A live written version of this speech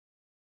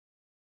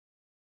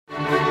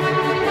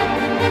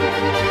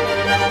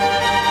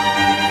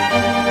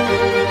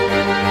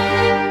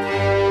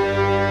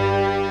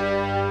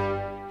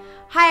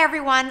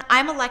everyone,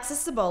 I'm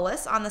Alexis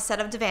Zabolis on the set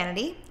of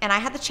Divanity, and I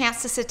had the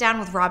chance to sit down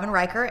with Robin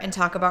Riker and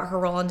talk about her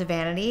role in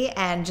Divanity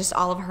and just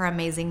all of her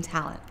amazing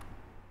talent.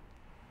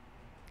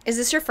 Is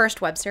this your first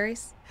web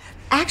series?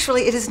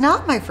 Actually, it is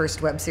not my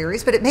first web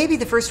series, but it may be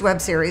the first web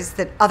series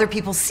that other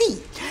people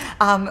see.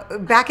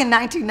 Back in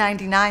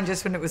 1999,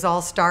 just when it was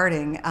all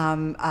starting,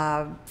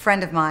 a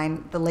friend of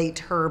mine, the late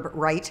Herb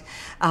Wright,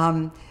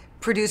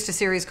 produced a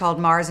series called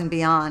Mars and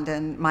Beyond,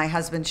 and my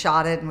husband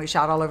shot it, and we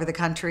shot all over the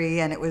country,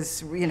 and it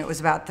was, it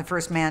was about the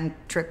first manned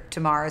trip to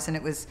Mars, and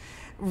it was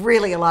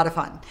really a lot of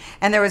fun.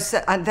 And there was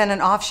then an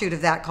offshoot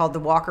of that called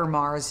the Walker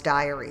Mars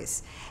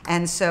Diaries,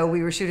 and so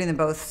we were shooting them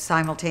both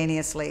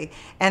simultaneously,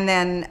 and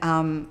then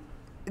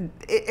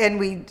and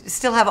we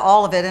still have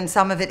all of it, and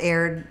some of it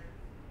aired,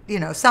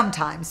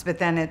 sometimes, but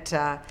then it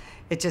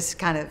just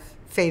kind of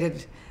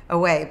faded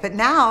away. But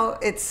now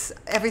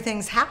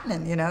everything's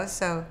happening,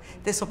 so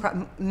this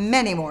will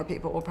many more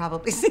people will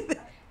probably see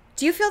that.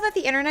 Do you feel that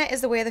the internet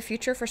is the way of the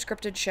future for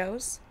scripted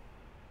shows?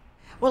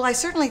 Well, I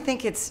certainly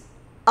think it's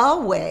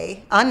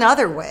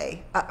another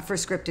way for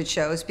scripted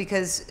shows,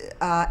 because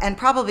and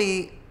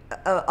probably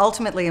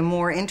ultimately a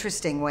more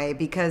interesting way,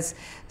 because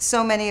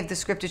so many of the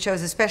scripted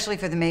shows, especially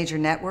for the major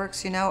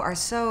networks, are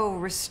so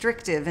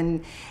restrictive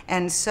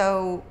and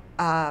so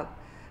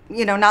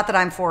not that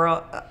I'm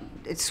for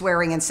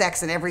swearing and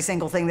sex in every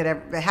single thing that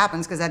ever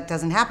happens, because that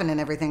doesn't happen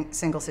in every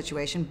single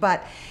situation,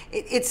 but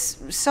it's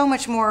so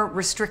much more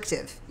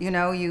restrictive. You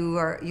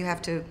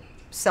have to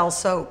sell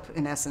soap,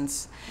 in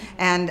essence.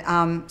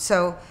 And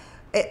so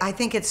I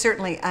think it's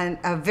certainly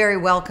a very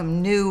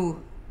welcome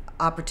new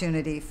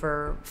opportunity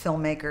for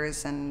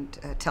filmmakers and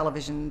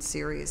television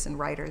series and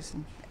writers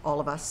and all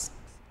of us.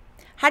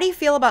 How do you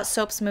feel about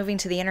soaps moving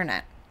to the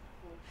internet?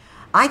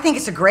 I think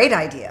it's a great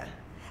idea,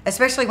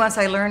 especially once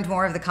I learned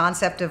more of the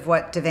concept of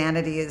what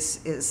Divanity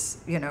is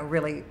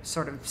really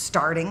sort of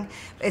starting.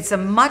 It's a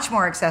much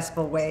more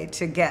accessible way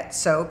to get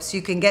soaps.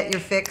 You can get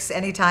your fix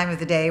any time of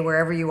the day,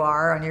 wherever you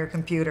are on your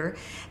computer.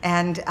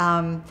 And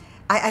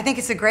I think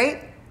it's a great,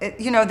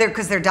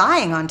 because they're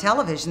dying on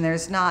television.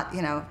 There's not,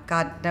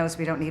 God knows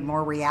we don't need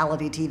more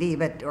reality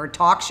TV, or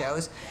talk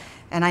shows.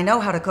 And I know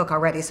how to cook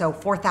already, so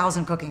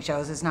 4,000 cooking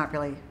shows is not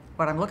really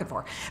what I'm looking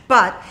for.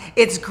 But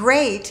it's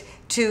great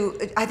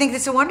I think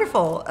it's a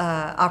wonderful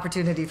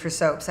opportunity for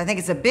soaps. I think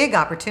it's a big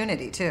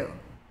opportunity too.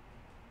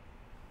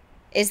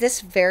 Is this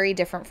very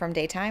different from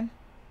daytime?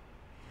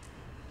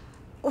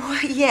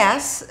 Well,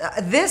 yes,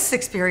 this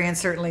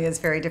experience certainly is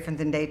very different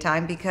than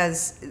daytime,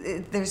 because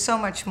there's so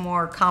much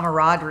more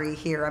camaraderie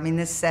here. I mean,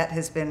 this set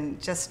has been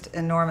just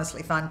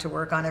enormously fun to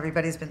work on.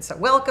 Everybody's been so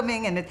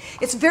welcoming, and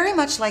it's very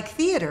much like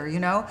theater,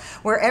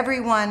 where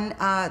everyone,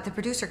 the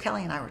producer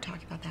Kelly and I were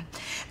talking about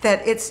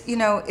that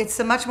it's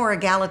a much more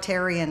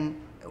egalitarian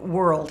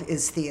world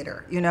is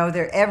theater.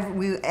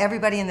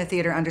 Everybody in the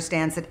theater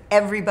understands that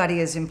everybody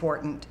is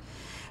important,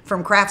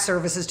 from craft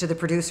services to the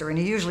producer, and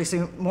you usually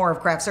see more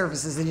of craft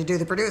services than you do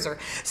the producer.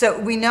 So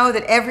we know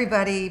that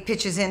everybody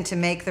pitches in to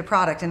make the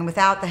product, and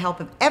without the help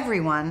of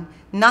everyone,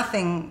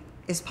 nothing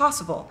is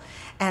possible.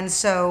 And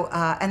so,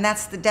 and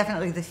that's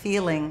definitely the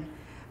feeling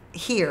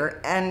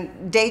here.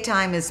 And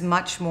daytime is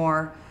much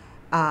more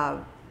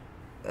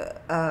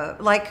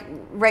like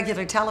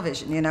regular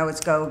television. It's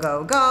go,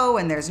 go, go,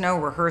 and there's no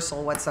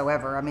rehearsal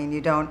whatsoever. I mean,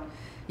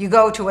 you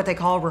go to what they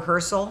call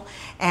rehearsal,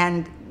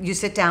 and you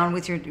sit down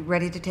with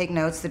ready to take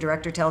notes. The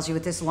director tells you,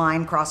 at this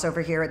line, cross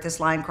over here, at this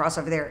line, cross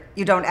over there.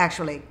 You don't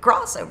actually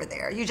cross over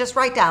there. You just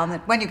write down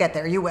that when you get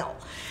there, you will.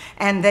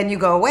 And then you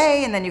go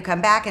away, and then you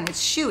come back, and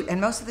it's shoot. And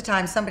most of the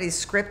time, somebody's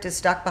script is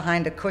stuck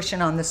behind a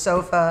cushion on the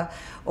sofa,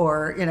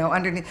 or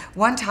underneath.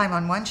 One time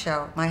on one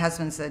show, my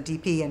husband's a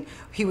DP, and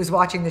he was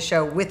watching the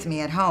show with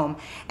me at home,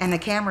 and the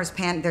camera's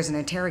pan. There's an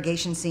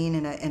interrogation scene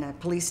in a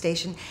police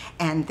station,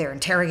 and they're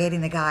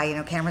interrogating the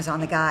guy. Camera's on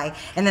the guy,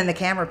 and then the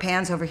camera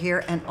pans over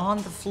here, and on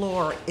the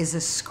floor is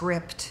a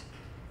script,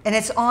 and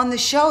it's on the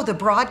show, the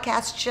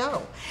broadcast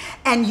show,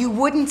 and you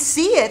wouldn't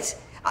see it.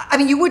 I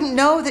mean, you wouldn't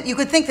know that. You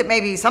could think that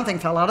maybe something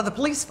fell out of the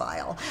police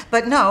file,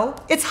 but no,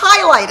 it's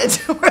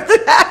highlighted where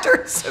the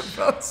actor is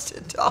supposed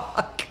to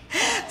talk.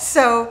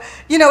 So,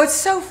 it's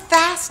so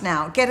fast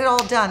now. Get it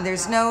all done.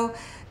 There's no,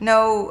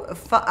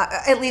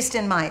 at least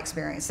in my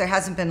experience, there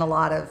hasn't been a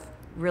lot of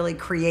really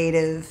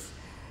creative,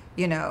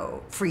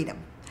 freedom.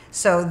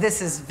 So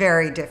this is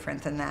very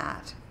different than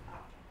that.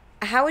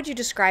 How would you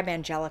describe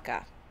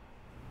Angelica?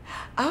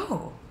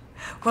 Oh.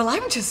 Well,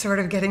 I'm just sort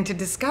of getting to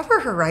discover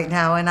her right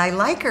now, and I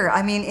like her.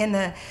 I mean,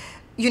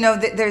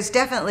 there's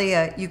definitely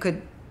you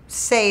could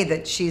say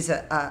that she's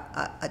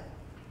a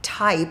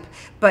type,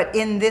 but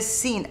in this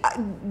scene,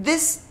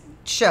 this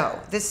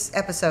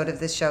episode of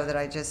this show that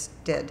I just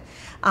did,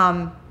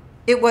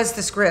 it was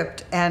the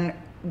script and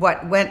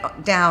what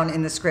went down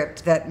in the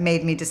script that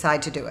made me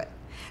decide to do it.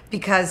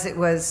 Because it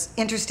was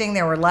interesting,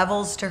 there were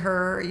levels to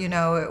her,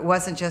 it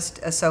wasn't just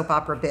a soap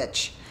opera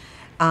bitch.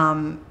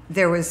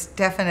 There was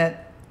definite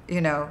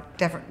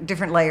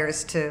different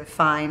layers to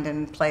find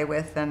and play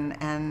with, and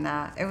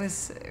it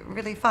was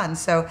really fun.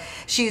 So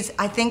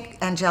I think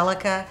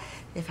Angelica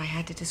if I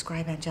had to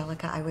describe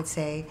Angelica, I would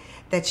say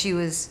that she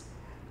was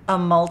a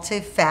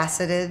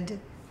multifaceted,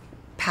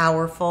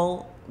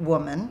 powerful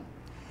woman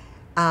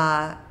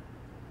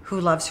who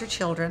loves her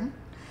children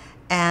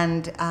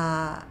and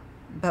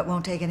but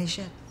won't take any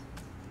shit.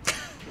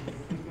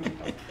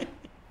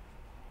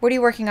 What are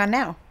you working on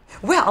now?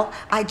 Well,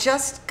 I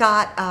just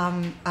got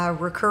a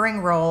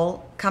recurring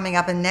role coming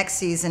up in next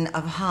season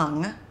of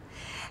Hung.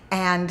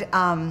 And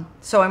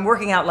so I'm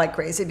working out like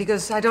crazy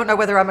because I don't know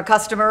whether I'm a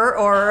customer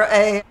or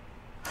a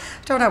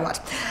don't know what.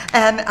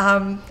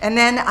 And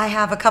then I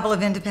have a couple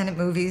of independent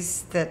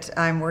movies that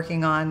I'm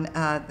working on.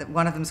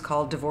 One of them is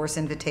called Divorce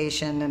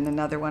Invitation, and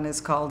another one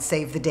is called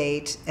Save the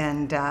Date.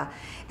 And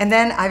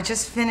then I've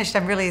just finished,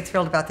 I'm really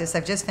thrilled about this,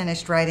 I've just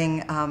finished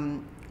writing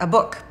a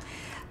book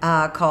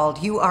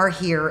called You Are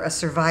Here, A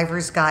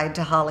Survivor's Guide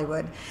to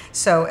Hollywood.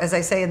 So as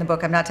I say in the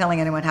book, I'm not telling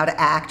anyone how to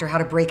act or how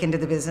to break into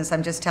the business.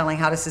 I'm just telling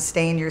how to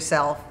sustain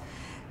yourself,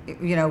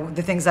 you know,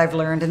 the things I've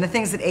learned and the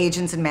things that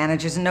agents and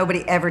managers, and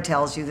nobody ever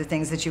tells you, the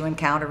things that you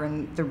encounter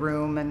in the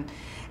room,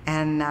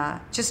 and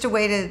just a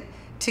way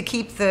to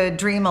keep the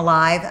dream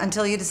alive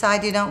until you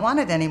decide you don't want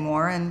it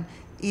anymore. And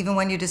even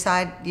when you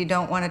decide you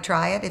don't want to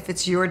try it, if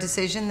it's your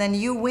decision, then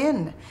you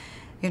win,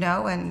 you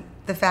know. And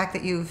the fact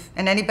that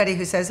and anybody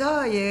who says,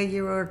 oh,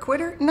 you were a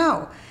quitter,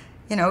 no.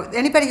 You know,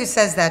 anybody who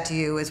says that to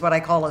you is what I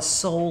call a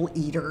soul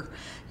eater,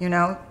 you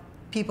know,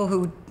 people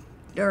who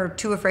are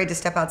too afraid to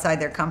step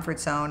outside their comfort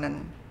zone,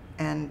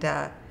 and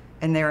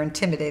they're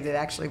intimidated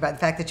actually by the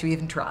fact that you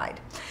even tried.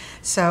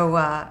 So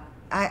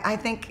I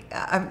think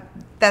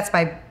that's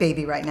my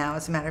baby right now.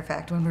 As a matter of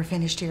fact, when we're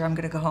finished here, I'm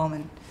going to go home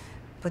and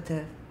put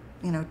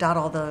dot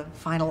all the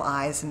final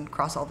I's and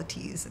cross all the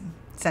T's and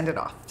send it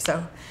off.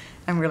 So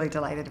I'm really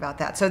delighted about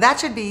that. So I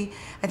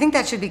think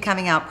that should be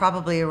coming out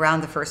probably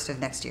around the 1st of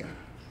next year.